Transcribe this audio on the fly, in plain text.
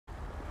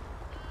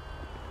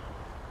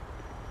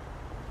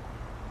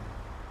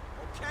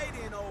Okay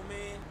then, old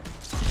man.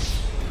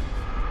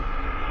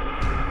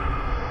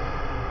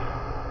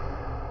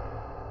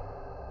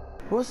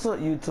 What's up,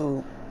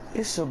 YouTube?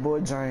 It's your boy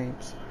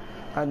James.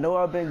 I know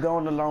I've been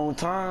gone a long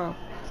time,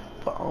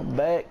 but I'm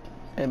back,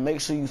 and make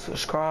sure you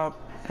subscribe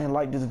and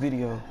like this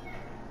video.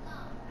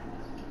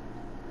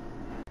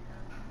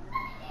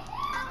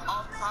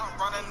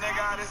 Run a nigga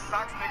out his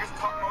socks, niggas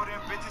talk more than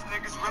bitches,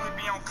 niggas really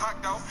be on cock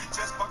though.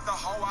 Just fucked the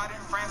hoe out in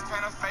France,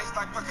 paint her face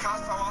like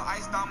Picasso. I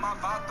iced out my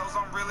vatos,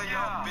 I'm really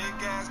a big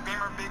ass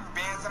beamer, big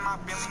bands in my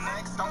Billy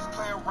next. Don't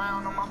play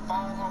around on my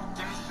phone, ho,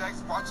 give me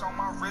sex, watch on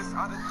my wrist,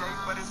 out of date,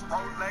 but it's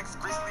Rolex.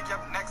 Grizzly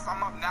up next,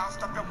 I'm up now,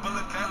 stop your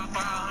bullet left.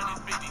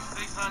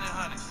 550, 600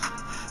 hundreds,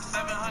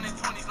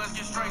 720s, let's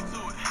get straight to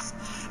it.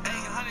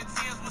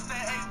 810s, what's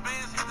that 8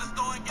 bands? Hit the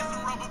store and get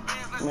some rubber bands.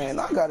 Man,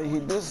 I gotta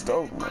hit this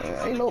stove,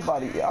 man. Ain't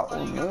nobody out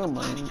on there,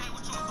 man.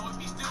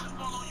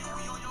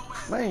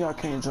 Man, I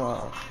can't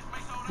drive.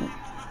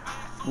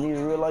 Need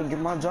to really get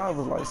my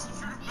driver's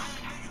license.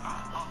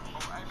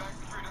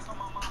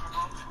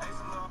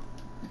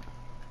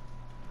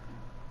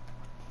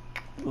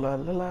 La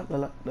la la la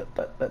la la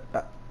la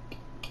la.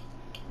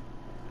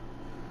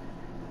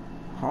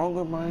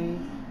 Hunger,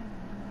 man.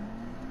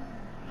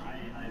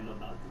 I'm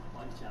about to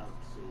punch out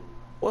soon.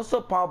 What's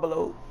up,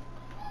 Pablo?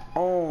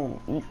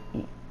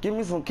 Give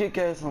me some Kit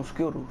Kats and some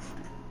Skittles.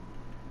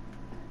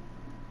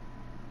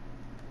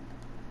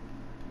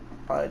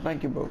 Alright,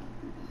 thank you, bro.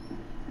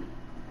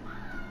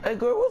 Hey,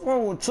 girl, what's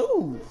wrong with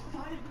you?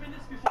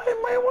 Hey,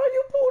 man, why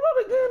you pulled out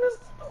again?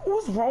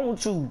 What's wrong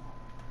with you?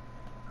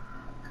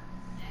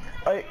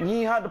 Hey, you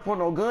ain't had to put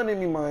no gun in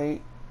me,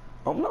 man.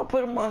 I'm not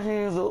putting my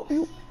hands up.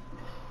 You,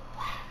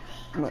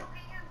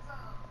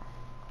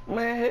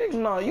 man, heck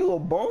nah, you a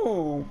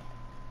bum.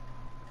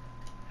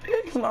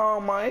 Heck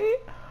nah, man.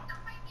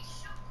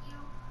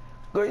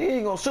 Girl, you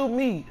ain't gonna shoot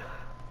me.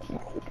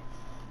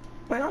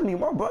 Man, I need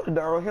my brother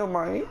down here,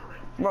 man.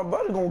 My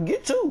brother gonna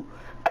get you.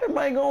 Hey,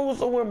 man, going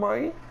somewhere,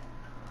 man.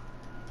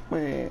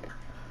 Man.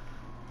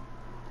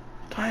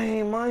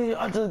 Dang, man,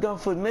 I just got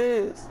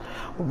finesse.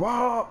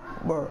 Robbed,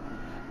 bro.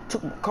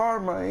 Took my car,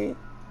 man.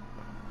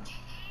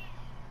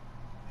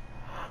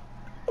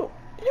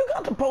 You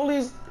got the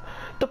police.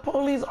 The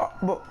police are,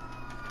 but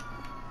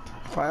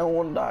if I don't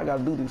want to die, I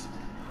gotta do this.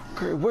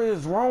 Girl, what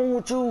is wrong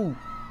with you?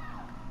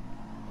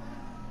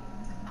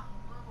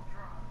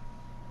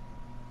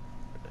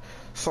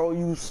 So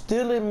you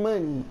stealing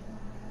money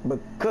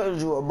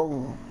because you a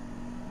bum.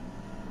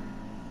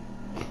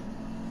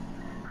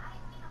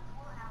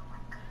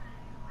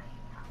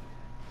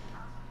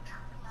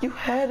 You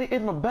had it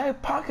in the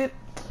back pocket.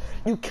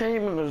 You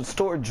came into the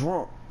store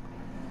drunk.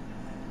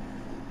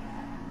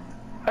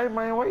 Hey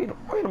man, wait a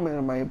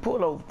minute, man.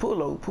 Pull over.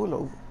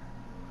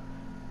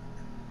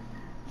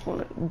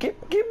 Give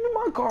me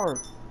my car.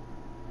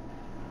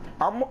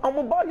 I'm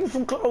gonna buy you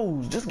some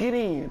clothes. Just get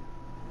in.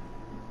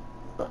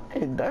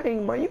 Hey,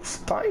 dang, man, you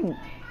stink.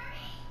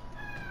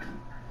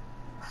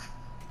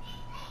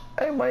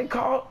 Hey, man,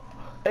 call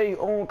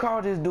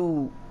this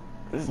dude.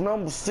 His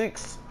number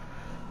 6.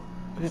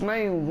 His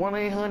name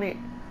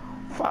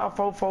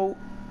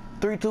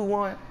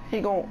 1-800-544-321.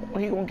 He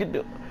gon' get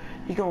the.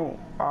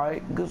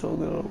 Alright, good so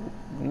good.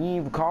 You ain't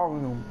even calling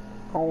him.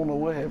 I don't know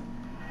what happened.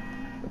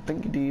 I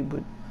think you did,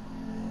 but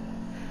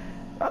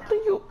I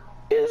think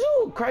is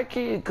you a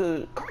crackhead?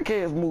 Cause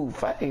crackheads move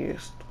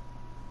fast.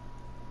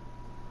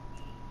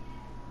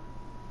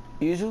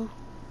 Is you?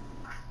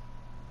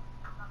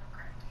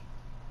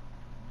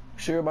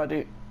 Sure about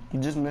that? You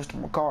just messed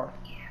up my car.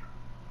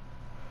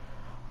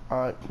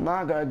 Alright, now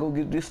I gotta go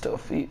get this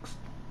stuff fixed.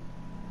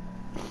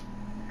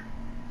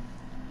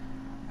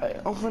 Hey,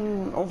 I'm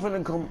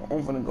finna go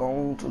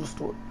on to the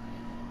store.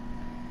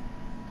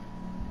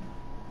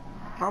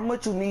 How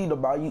much you need to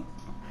buy you?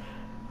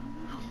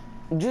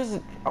 I'm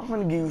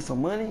finna give you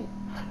some money,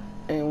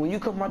 and when you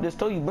come out the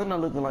store, you better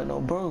not looking like no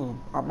bum.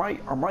 I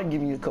might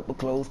give you a couple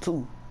clothes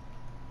too.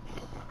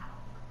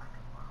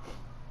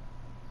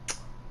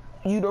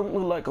 You don't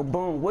look like a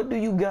bum. What do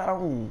you got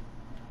on?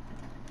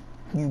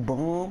 You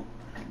bum.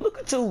 Look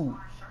at you,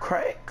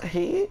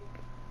 crackhead.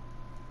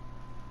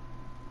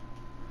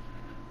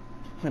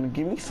 Gonna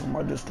give me some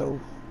other stuff.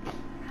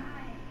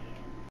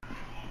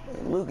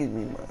 Look at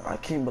me, man. I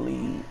can't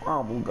believe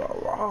I'm gonna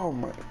go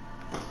wrong, man.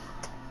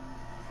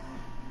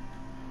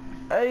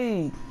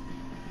 Hey,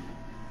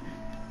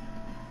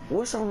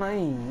 what's your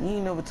name? You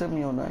ain't never tell me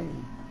your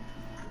name.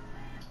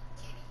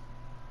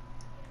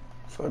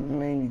 So the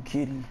name you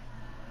Kitty.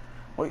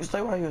 Wait,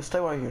 stay right here.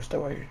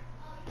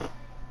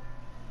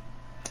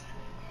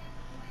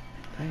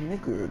 Dang,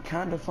 that girl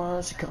kinda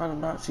fine, she kinda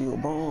not, she a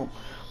bum.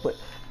 But,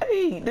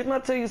 hey, didn't I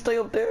tell you to stay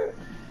up there?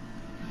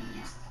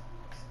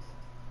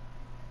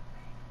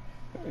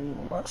 I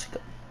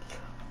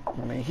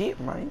wanna hit,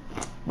 man.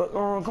 But,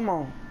 come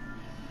on.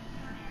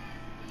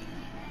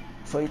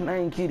 So his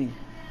name Kitty.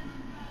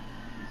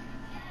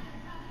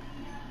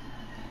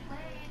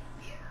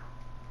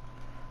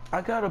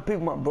 I gotta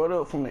pick my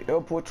brother up from the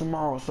airport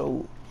tomorrow,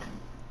 so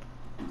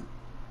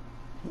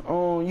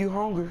you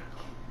hungry?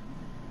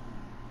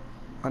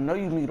 I know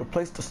you need a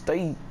place to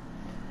stay.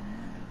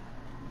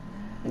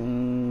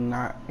 And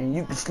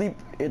you can sleep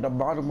at the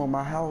bottom of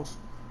my house.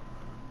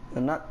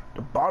 And not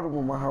the bottom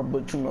of my house,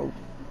 but you know,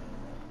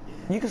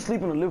 you can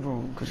sleep in the living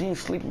room, cause you ain't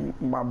sleeping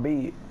in my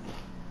bed.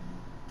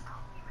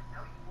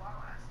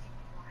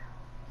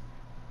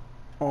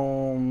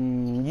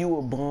 You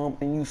a bum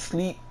and you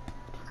sleep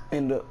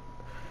in the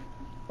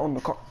on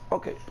the car.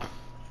 Okay.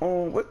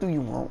 What do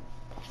you want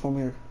from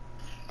here?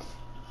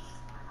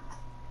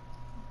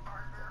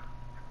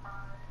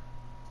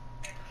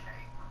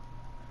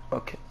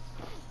 Okay.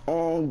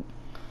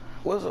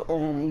 What's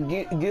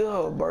get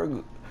her a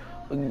burger.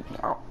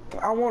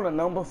 I want a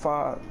number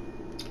 5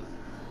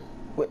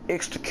 with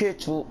extra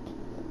ketchup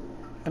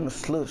and a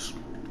slush.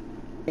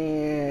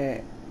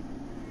 And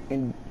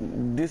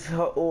this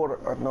her order,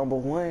 a number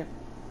 1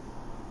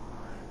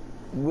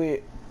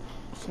 with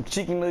some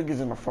chicken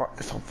nuggets and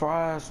some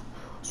fries,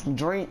 some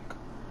drink,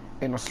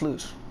 and a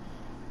slush.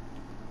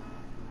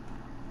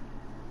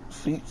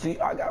 See,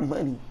 I got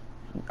money.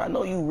 I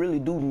know you really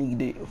do need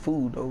that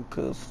food though,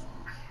 cause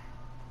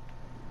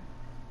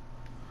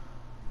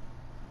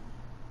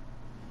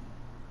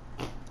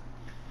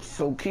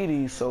so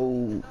Kitty,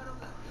 so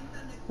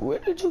where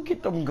did you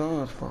get them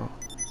guns from?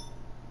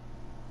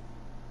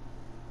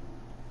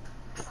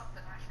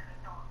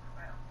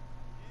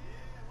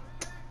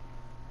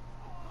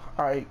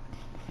 Alright,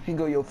 here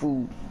go your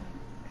food.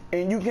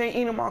 And you can't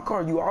eat in my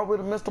car. You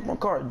already messed up my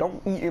car. Don't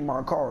eat in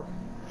my car.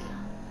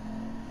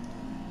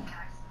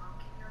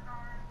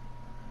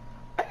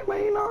 Hey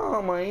man,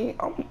 nah man.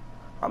 I'm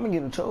gonna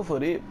get in trouble for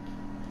that.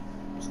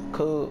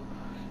 Cause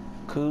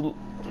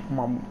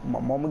my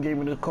mama gave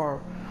me the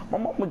car. My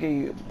mama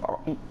gave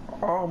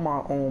all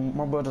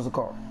my brothers a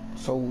car.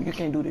 So you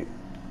can't do that.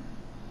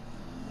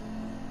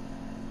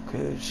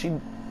 Cause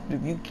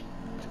if you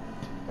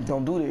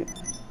don't do that.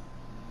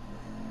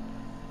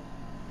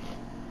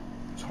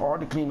 It's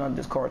hard to clean out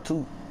this car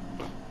too.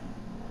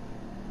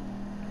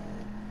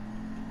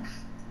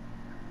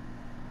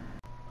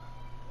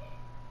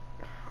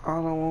 I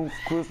don't want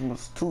for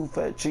Christmas 2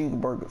 fat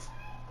cheeseburgers.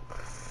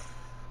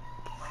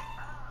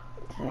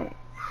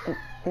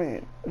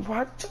 Man,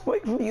 why did you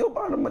wake me up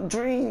out of my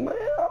dream, man?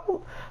 I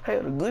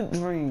had a good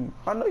dream.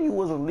 I know you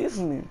wasn't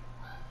listening.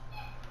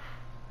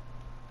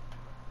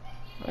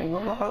 I ain't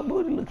gonna lie, her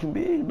booty looking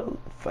big though.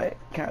 Fat,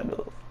 kind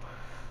of.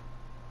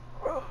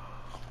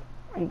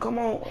 Come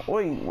on,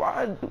 wait,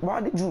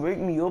 why did you wake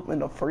me up in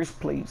the first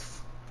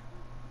place?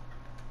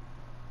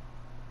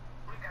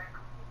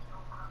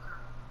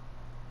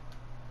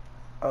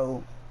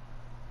 Oh.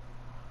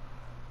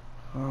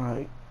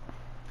 Alright.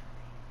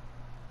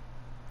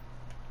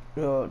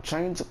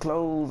 Change of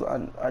clothes.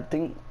 I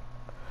think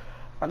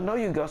I know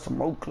you got some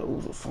more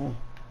clothes or something.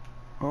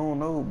 I don't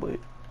know, but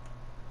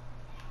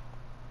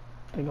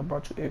I think I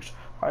brought you extra.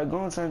 Alright,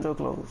 go and change your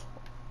clothes.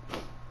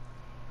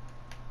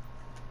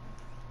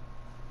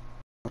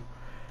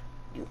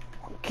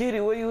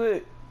 Kitty, where you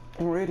at?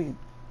 I'm ready.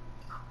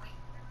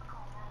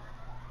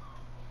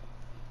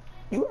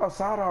 You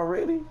outside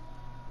already?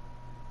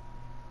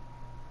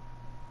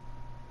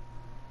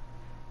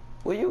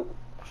 Where you?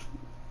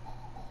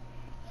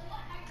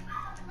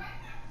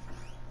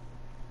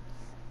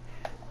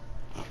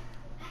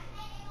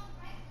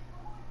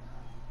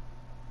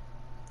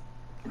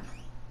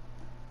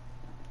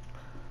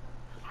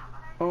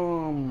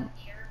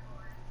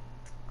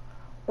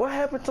 What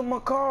happened to my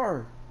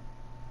car?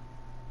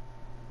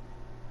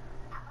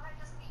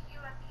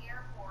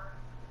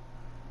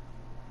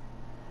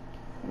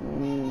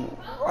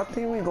 I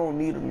think we gonna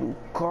need a new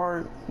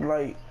car.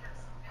 Like,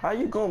 how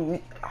you gonna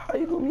meet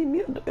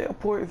me at the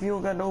airport if you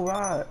don't got no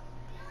ride?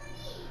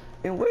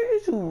 And where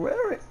is you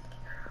wearing?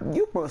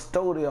 You must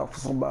stole it off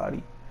of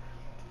somebody.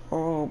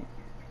 Come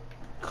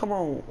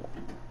on.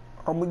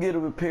 I'm gonna get it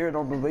repaired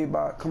on the way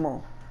by. Come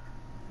on.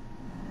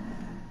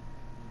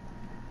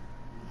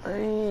 I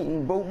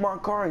ain't broke my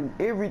car and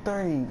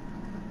everything.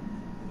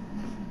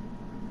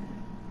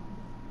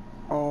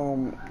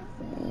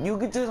 You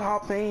could just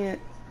hop in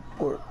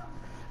or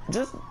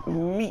just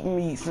meet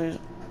me since.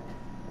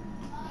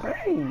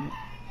 Hey,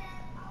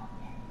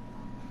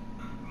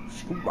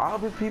 she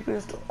robbing people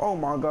and stuff. Oh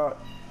my God.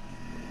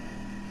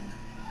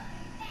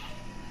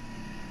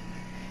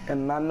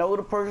 And I know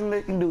the person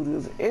that can do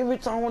this. Every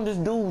time this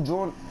dude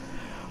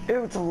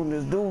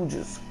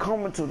just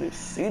coming to this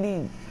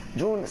city,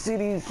 join the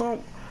city,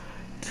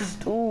 this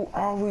dude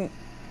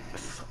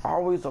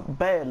always a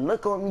bad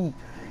luck on me.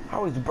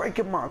 Always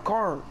breaking my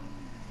car.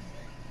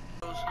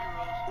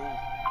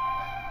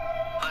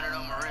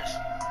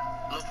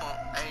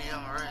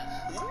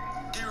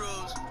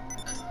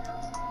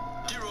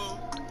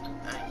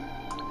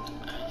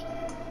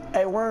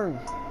 Hey, Worm.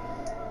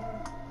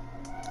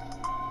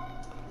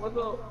 What's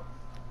up?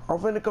 I'm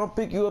finna come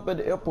pick you up at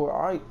the airport,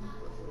 alright?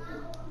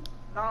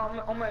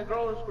 Nah, I'm at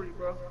Grove Street,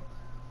 bro.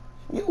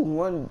 You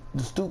one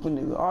the stupid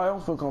nigga. Alright,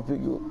 I'm finna come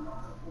pick you up.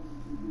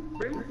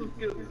 Bring me some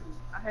skills.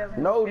 I have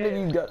no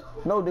nigga,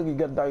 you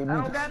got diabetes.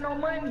 I don't got no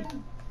money.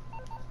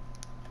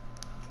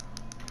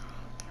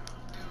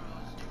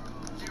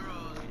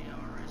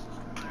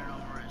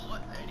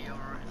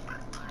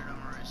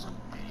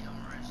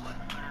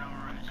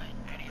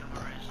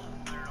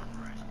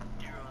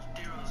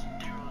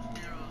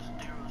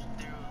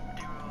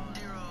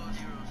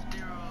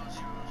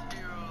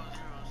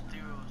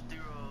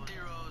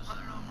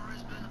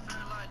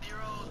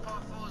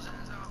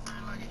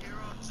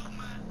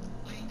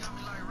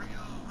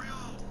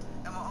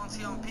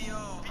 on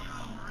PO.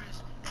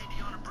 AD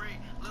on the break.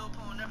 Lil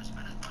Pone never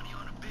spend his money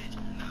on a bitch.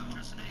 Never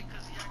trust a nigga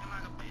cause he acting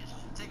like a bitch.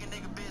 Take a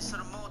nigga bitch to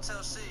the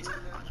Motel 6. I just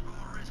put my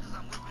wrist cause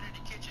I'm whipping in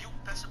the kitchen.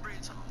 Pass the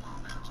bread to my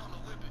mom and I told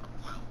her whip it.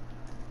 Well,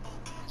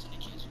 bands in the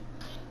kitchen.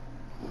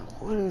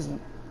 What is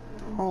it?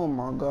 Oh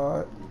my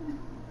God.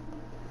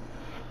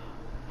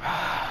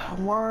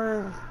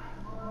 Word.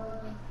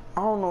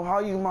 I don't know how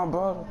you my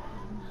brother.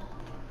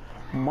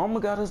 Mama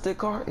got us that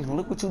car and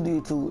look what you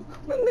did to it.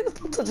 Man, nigga,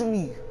 stop touching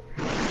me.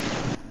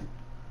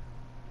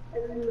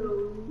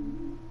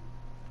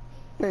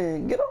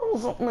 Man, get on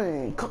something,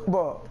 man. Come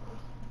on.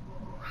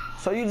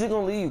 So you just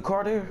gonna leave your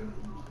car there?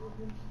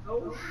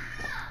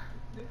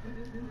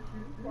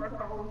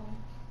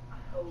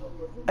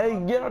 Hey,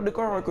 get out the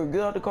car right quick.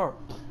 Get out the car.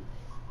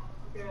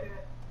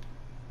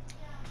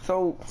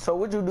 So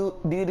what you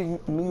did in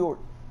New York?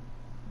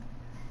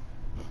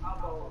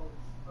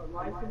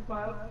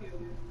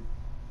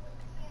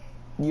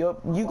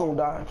 Yup, you gonna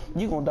die.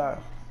 You gonna die.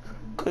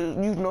 Cause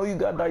you know you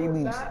got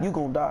diabetes. You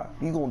gonna die.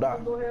 You gonna die.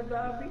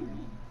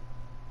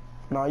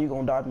 Nah, you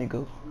gonna die,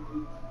 nigga.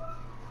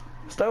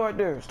 Stay right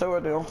there. Stay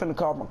right there. I'm finna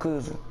call my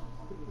cousin.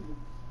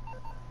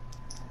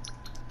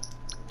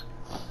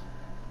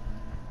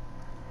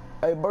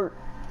 Hey, Bert.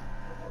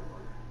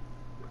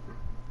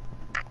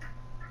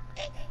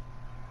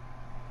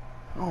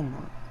 Oh my.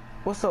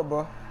 What's up,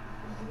 bro?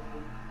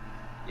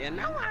 You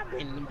know I've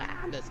been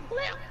behind the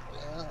split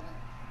club.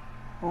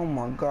 Oh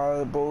my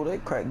God, bro. They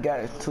crack got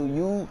it to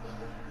you.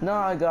 Now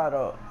I got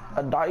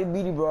a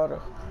diabetes brother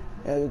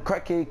and a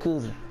crackhead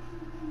cousin.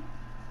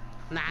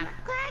 Not a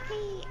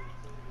cracky.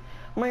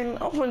 Man,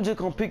 I'm finna just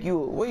come pick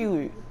you up. Where you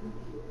at?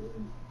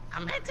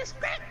 I'm at the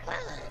strip club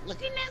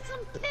looking at some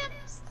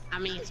pimps. I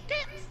mean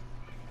strips.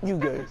 You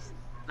gay.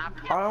 Not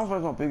pimps. Alright, I'm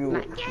finna come pick you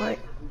Not up. gay. Right.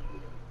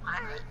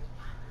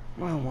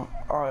 Alright.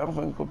 Alright, I'm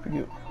finna come pick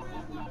you up.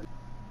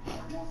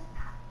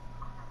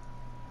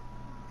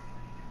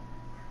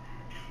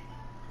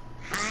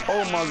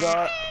 Oh my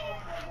God.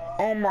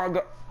 Oh my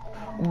God.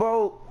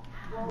 Bro,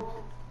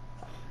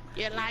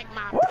 You like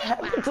my what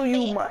happened to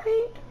you, man?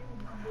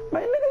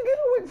 Man, nigga, get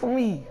away from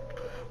me.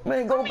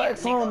 Man, go back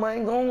home,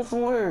 man. Go on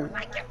somewhere.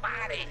 Like your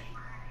body.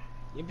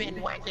 You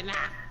been working out.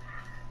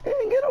 Hey,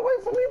 get away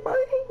from me, man.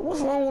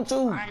 What's wrong with you?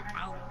 Alright,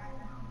 bro.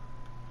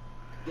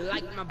 You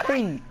like my body?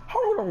 Hey,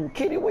 hold on,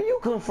 kitty. Where you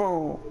come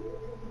from?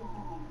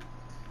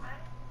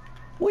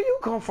 Where you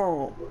come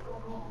from?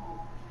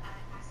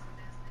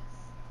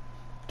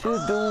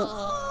 This dude,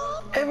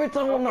 every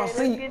time I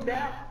see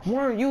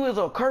Warren, you is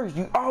a curse.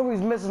 You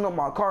always messing up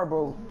my car,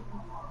 bro.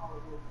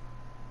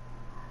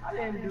 I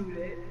didn't do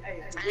that.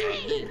 Hey,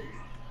 Hey,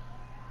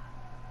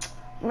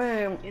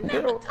 Man, you you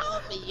never know,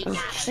 told me you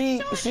got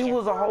she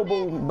was a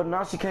hobo, but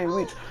now she can't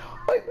reach.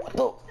 Wait, what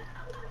the?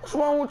 What's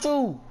wrong with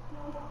you?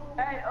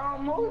 hey,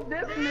 who's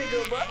this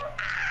nigga, bro?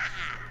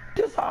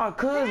 This our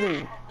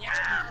cousin.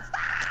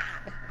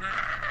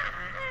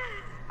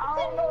 I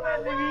don't know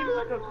that nigga. He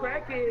like a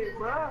crackhead,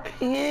 bro.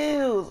 He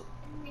is.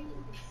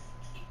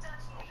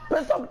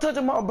 Man, stop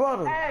touching my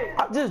brother. Hey.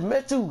 I just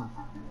met you.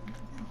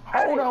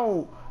 Hold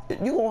on.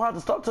 You gonna have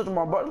to stop touching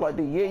my brother like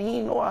that. Yeah, he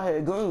didn't know I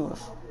had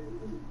guns.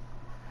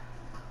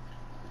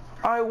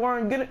 All right,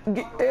 Warren, get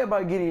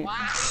everybody get in.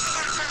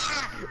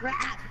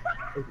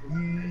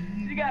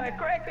 You got a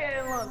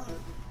crackhead lunch.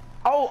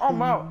 Oh,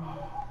 I'm out.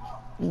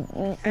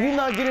 You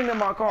not getting in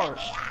my car.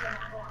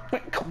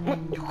 Man, come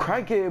on, you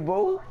crackhead,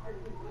 bro.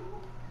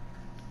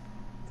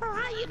 So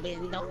how you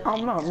been doing?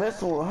 I'm not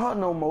messing with her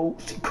no more.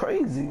 She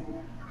crazy.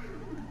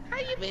 How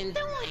you been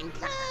doing,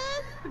 cuz?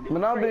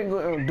 Man, I've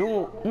been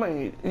doing,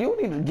 man,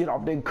 you need to get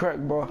off that crack,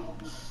 bro.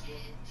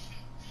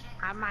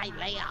 I might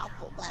lay off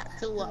for about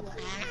 2 a pound.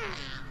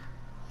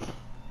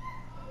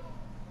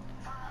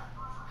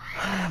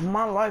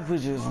 My life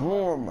is just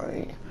warm,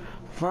 man.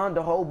 Find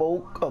a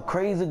hobo, a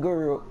crazy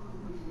girl.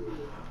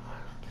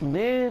 And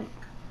then,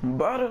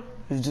 brother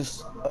is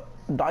just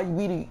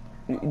diabetes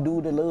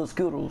dude that loves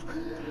Skittles.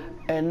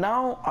 And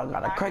now I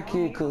got a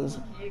crackhead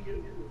cousin.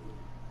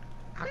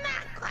 I'm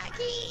not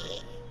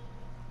cracky.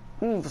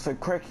 You didn't say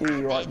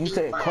crackhead, right? You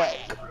said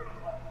crack.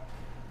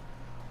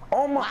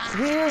 Oh my,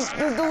 this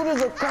dude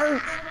is a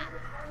curse.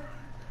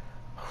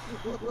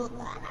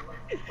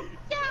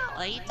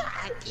 Yo, you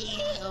trying to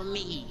kill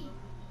me.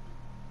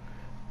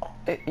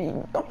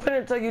 I'm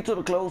finna take you to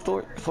the clothes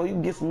store so you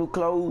can get some new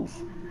clothes.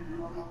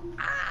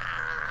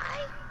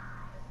 Alright.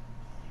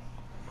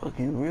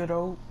 Fucking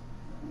weirdo.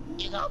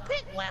 You gonna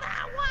pick what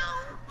I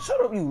want. Shut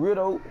up, you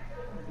weirdo.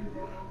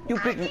 You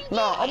pick,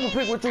 nah, I'm gonna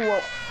pick what you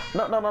want.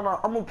 No,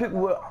 I'm gonna pick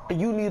what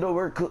you need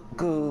over here,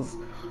 cause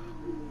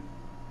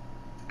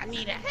I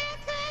need a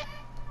haircut.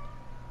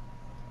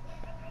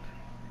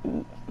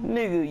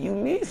 nigga, you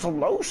need some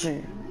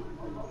lotion.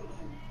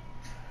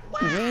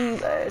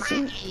 Knees,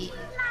 ashy.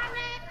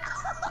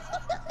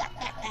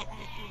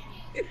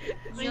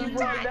 You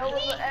Bro, that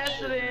was an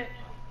accident.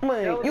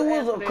 Man, you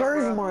was a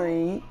curse,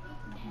 man.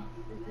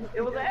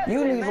 It was an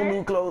You accident, need some man.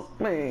 new clothes.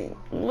 Man,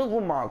 look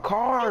at my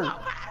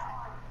car.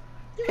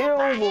 It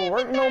don't even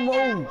work no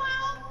more.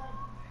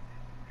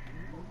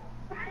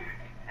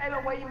 Ain't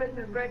no way you let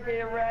this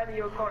crackhead ride in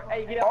your car.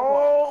 Hey, get out.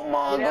 Oh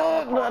my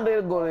God! Now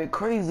they're going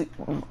crazy.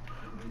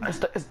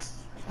 It's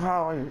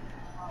how are you?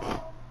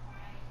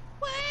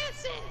 What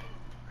is it?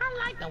 I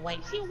like the way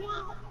she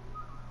walk.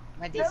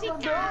 But this That's is a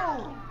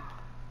dude.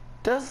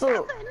 That's a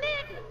nigga.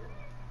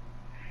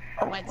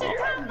 What's it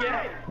talking about?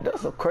 Yeah.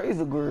 that's a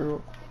crazy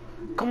girl.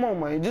 Come on,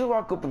 man. Just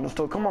walk up in the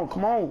store. Come on,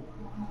 come on.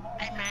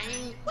 Hey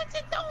man, what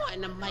you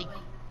doing to me?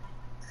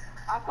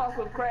 I saw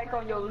some crack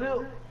on your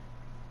lip.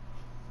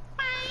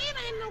 Man, it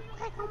ain't no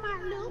crack on my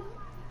lip.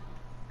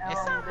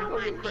 It's something on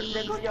my knees,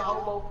 There go your though.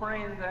 hobo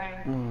friends,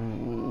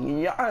 ain't.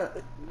 Yeah.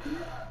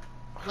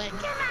 What can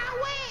I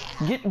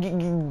wear?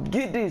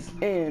 Get this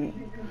and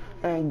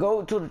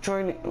go to the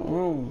training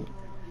room.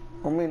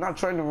 I mean, not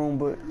training room,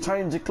 but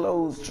change your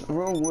clothes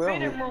room, wherever.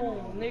 Fitting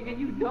room, nigga,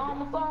 you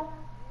dumb or something?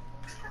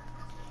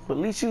 But at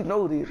least you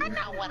know this. I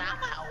know what I'm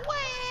gonna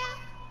wear.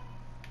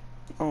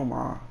 Oh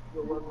my.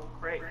 You was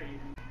crack.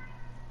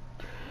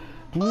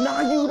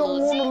 Nah, you don't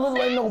want to look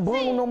like no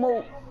bum no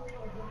more.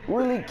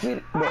 Really,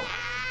 kid, bro.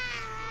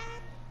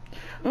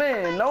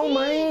 Man, no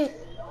man.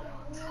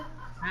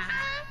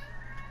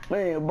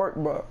 Man, Bert,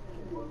 bro.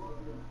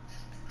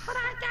 What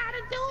I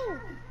gotta do?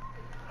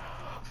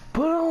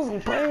 Put on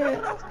some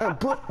pants and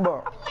put,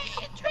 bro. Man,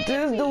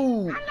 This dude. I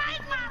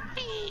like my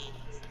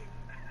pants.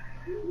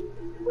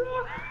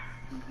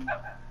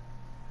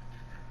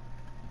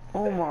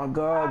 Oh my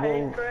God, I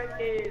hate bro.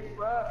 crackheads,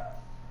 bro.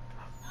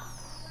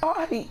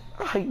 I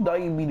hate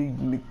diabetes,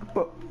 nigga,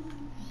 bro.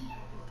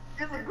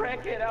 There's a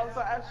crackhead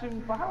outside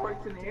shooting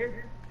fireworks in the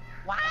air.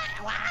 Why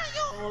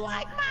you don't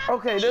like my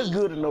Okay, that's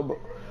good to know, bro.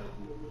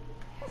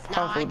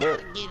 No, I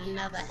gotta get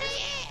another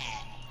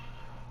hat.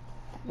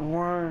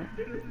 Warren,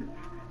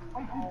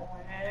 Come on,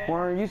 man.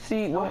 Warren, you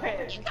see what?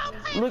 Okay. You gonna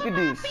pay Look for at my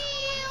this. bill,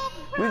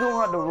 We bro?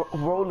 gonna have to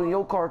roll in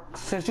your car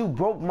since you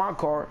broke my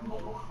car.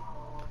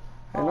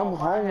 And I'm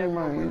hungry,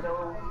 man.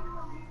 Well,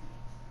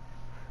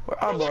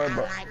 I Yeah, bought I it,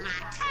 bro. like my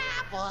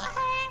cowboy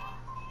hat.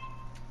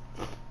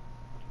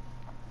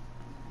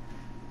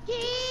 Yeah.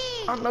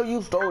 I know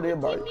you stole that, Give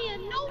bro. me a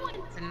new one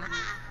tonight.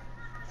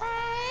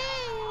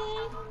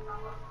 Hey.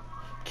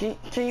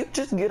 Can you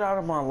just get out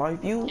of my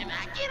life, you? Can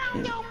I get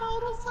on your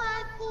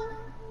motorcycle?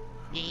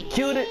 Yeah.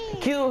 Kill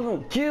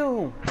him.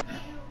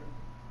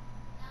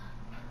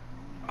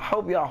 I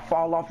hope y'all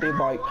fall off that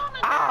bike.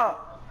 Ah!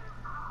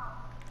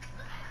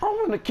 I'm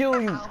gonna kill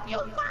you. I hope you're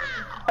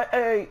fine.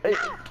 Hey,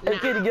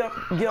 kitty, get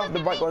off the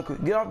bike right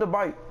quick. Get off the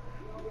bike.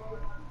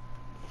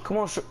 Come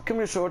on, come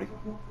here, shorty.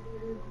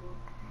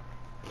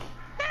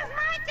 That's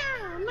my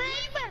girl, man.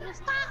 You better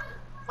stop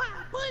before I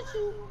push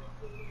you.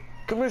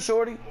 Come here,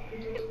 shorty.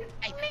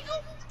 Hey,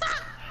 nigga,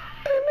 stop.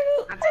 Hey,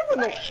 nigga, I'm just I'm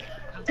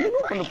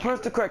playing. gonna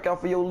punch the crack out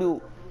for your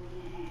little.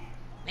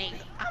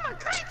 Nigga, I'm a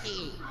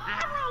crackhead. I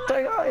roll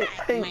like a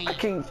crack, man.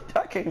 I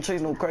can't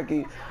chase no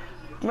crackhead.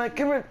 Man,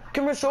 come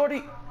here,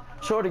 shorty.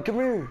 Shorty, come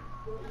here.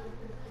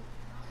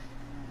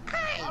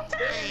 Hey,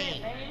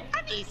 dang.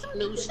 I need some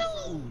new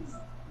shoes.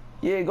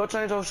 Yeah, go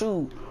change your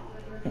shoes.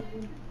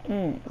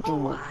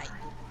 Alright.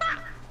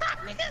 Stop,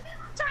 nigga.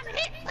 Trying to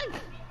hit me.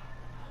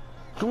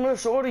 Come here,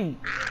 shorty.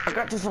 I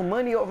got you some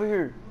money over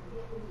here.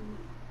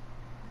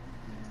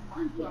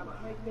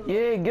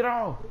 Yeah, get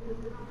off.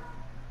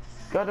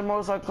 Got the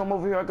motorcycle, come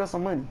over here. I got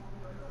some money.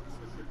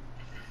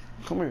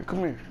 Come here.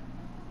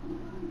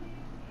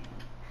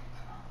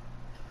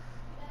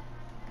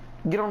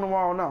 Get on the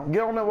wall now.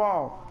 Get on the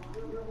wall.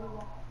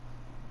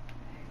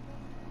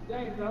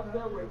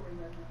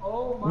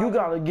 You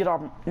gotta get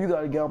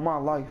out my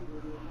life.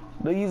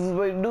 The easiest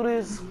way to do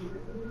this.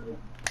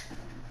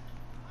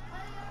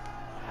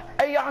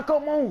 Hey, y'all,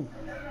 come on.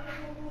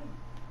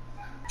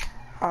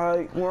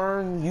 Alright,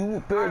 Warren, you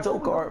repaired your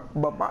car,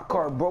 but my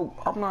car broke.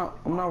 I'm not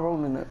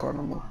rolling that car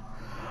no more.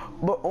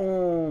 But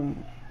oh,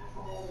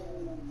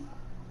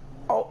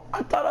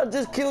 I thought I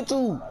just killed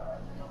you.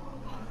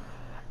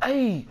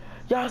 Hey,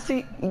 y'all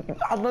see?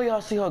 I know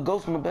y'all see her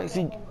ghost in the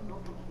backseat.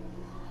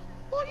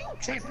 Who you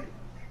tripping?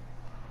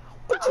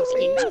 What you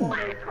mean?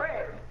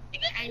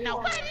 Ain't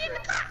nobody in the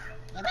car.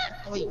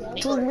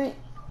 What you mean?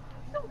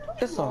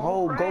 It's a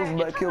whole ghost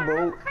back here,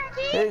 bro.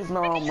 It's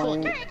not,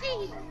 man.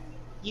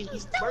 You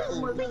Let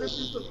stupid. me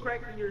some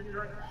crack in your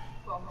drink.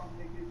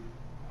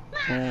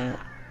 Man,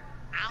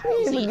 you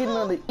even getting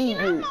nothing to eat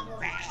yet.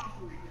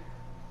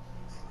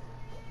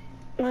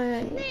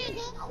 Man,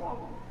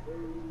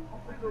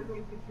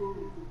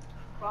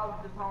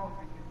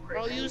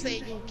 Bro, you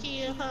said you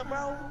killed her,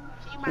 bro?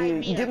 She might yeah,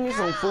 be give a me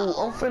some food.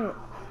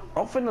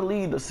 I'm finna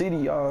leave the city,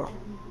 y'all.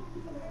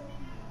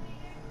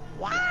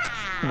 Wow.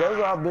 That's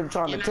what I've been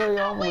trying to tell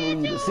y'all. I'm gonna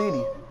leave the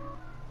city.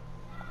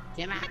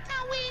 Can I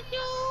come with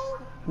you?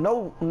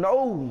 No,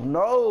 none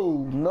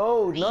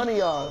of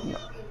y'all.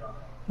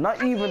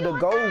 Not even the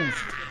ghost.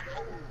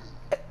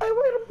 Hey, wait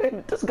a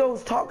minute. This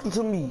ghost talking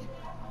to me.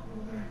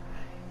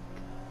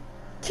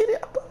 Kitty, I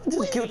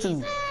just killed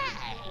you.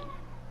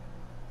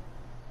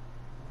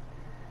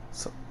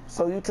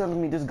 So you telling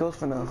me this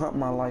ghost finna hunt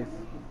my life?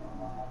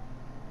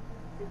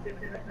 You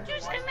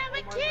should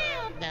never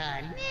killed the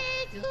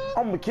nigga.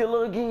 I'm gonna kill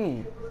her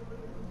again.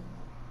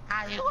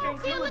 I want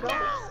to feel the guns.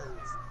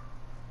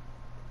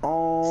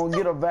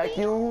 Get a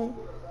vacuum.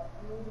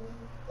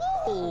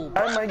 Ooh,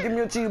 Hey man, give me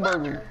a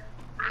cheeseburger.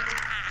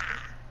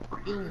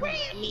 you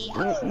ran me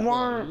Word.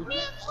 over,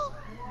 nigga.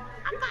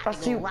 I'm I about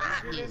to see. go rob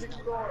this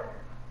store.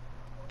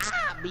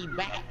 I'll be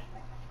back.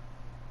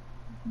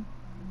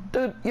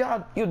 Dude,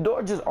 yeah, your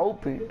door just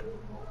opened.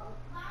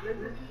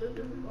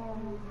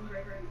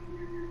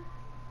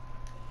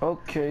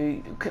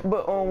 Okay,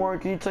 but Warren,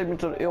 can you take me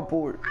to the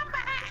airport? I'm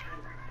back.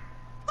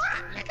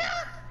 Fuck, nigga.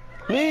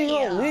 Leave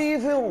him,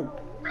 leave him.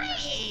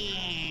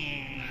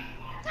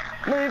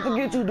 Man,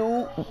 forget you,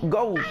 dude.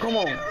 Go, come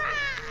on.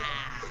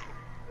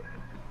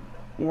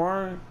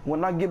 Warren,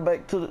 when I get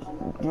back to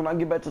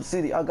the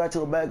city, I got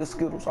you a bag of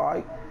Skittles, all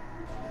right?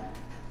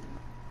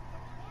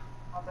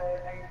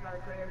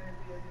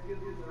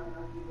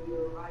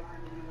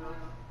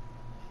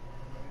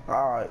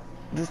 All right,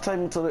 just take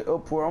me to the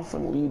airport. I'm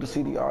finna leave the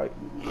city, all right?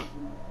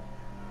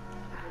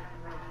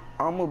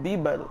 I'm gonna be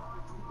better.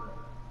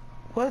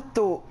 What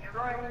the?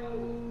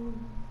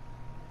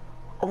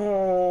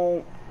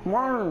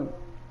 Warren.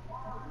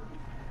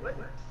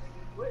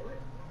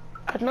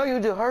 I know you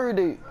just heard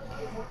it.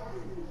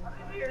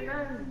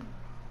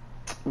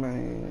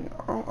 Man,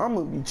 I'm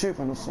gonna be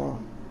tripping or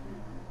something.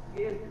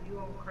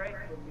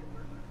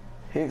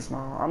 Heck no,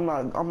 I'm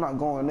not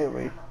going that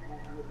way.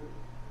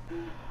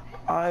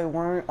 Alright,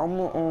 Warren, I'm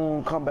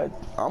gonna come back.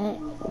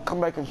 I'm gonna come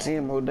back in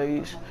 10 more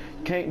days.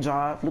 Can't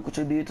drive. Look what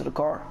you did to the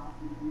car.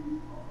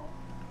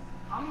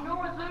 I'm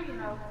going to, you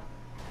know.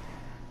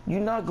 You're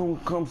not gonna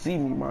come see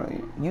me,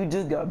 man. You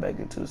just got back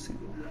into the city.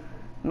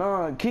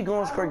 Nah, keep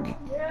going straight.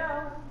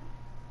 Yeah.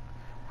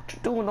 What you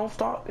doing? Don't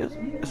stop.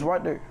 It's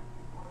right there.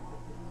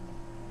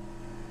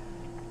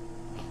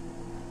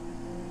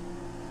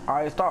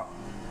 Alright, stop.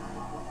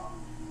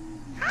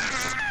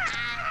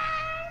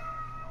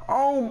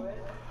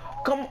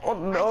 Come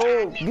on,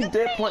 no, get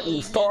that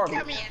plane started.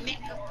 Come here,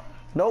 nigga.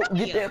 No, Come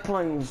get here. that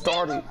plane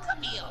started.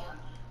 Come here.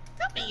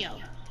 Come here.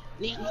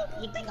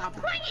 Nigga, you think I'm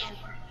playing?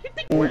 You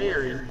think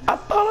I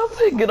thought I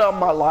said get out of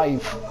my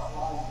life.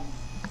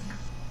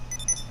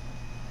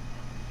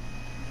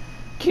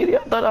 Kitty,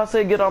 I thought I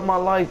said get out of my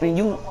life, and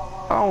you,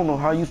 I don't know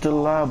how you still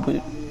alive,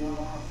 but.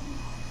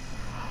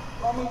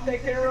 Want me to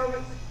take care of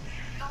it?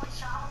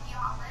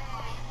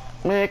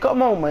 Man,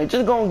 come on, man.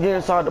 Just go and get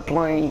inside the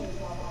plane.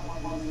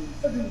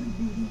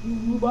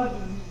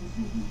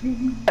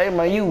 Hey,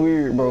 man, you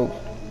weird, bro.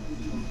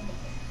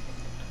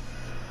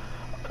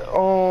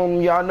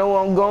 Y'all know where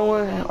I'm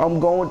going? I'm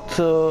going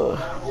to...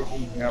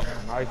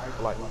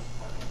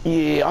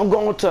 Yeah, I'm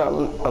going to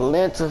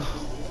Atlanta.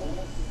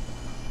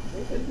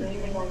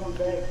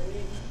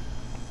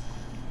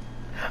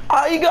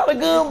 Ah, you got a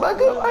gun back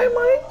up? Hey,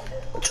 man.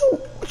 What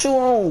you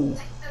on?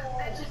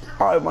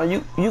 All right, man,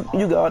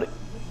 you got it.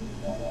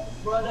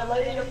 Bro, that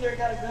lady up there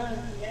got a gun.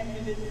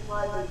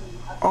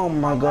 Oh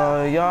my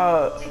God,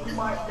 y'all.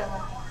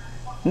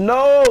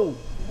 No.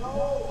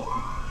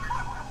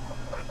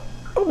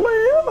 Oh man,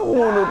 I don't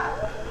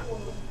wanna.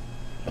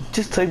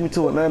 Just take me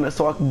to Atlanta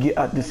so I can get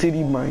out the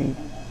city, man.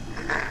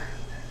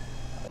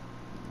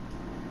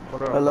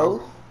 What up, hello?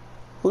 bro?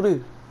 Who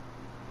this?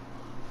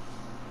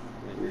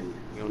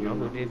 You don't know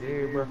who this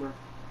is, bro?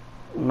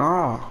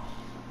 Nah.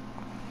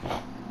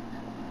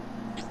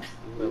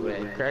 You over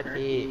that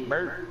crackhead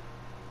Bert?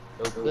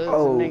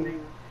 Oh,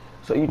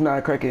 so you not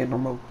a crackhead no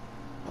more?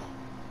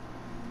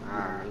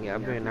 Nah, nigga, I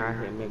been out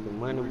here making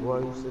money, boy.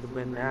 You should have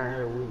been down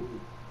here with me.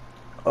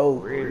 Oh,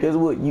 Really? guess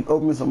what? You owe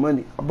me some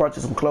money. I brought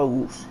you some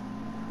clothes.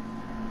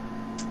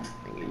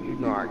 Nigga, you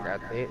know I got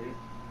that.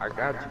 I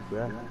got you,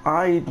 bro.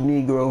 Alright,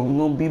 Negro. I'm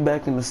gonna be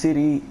back in the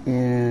city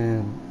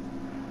in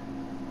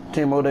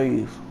 10 more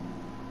days.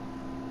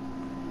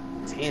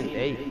 10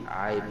 days,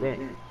 I bet.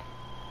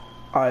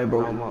 Alright,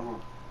 bro. No more.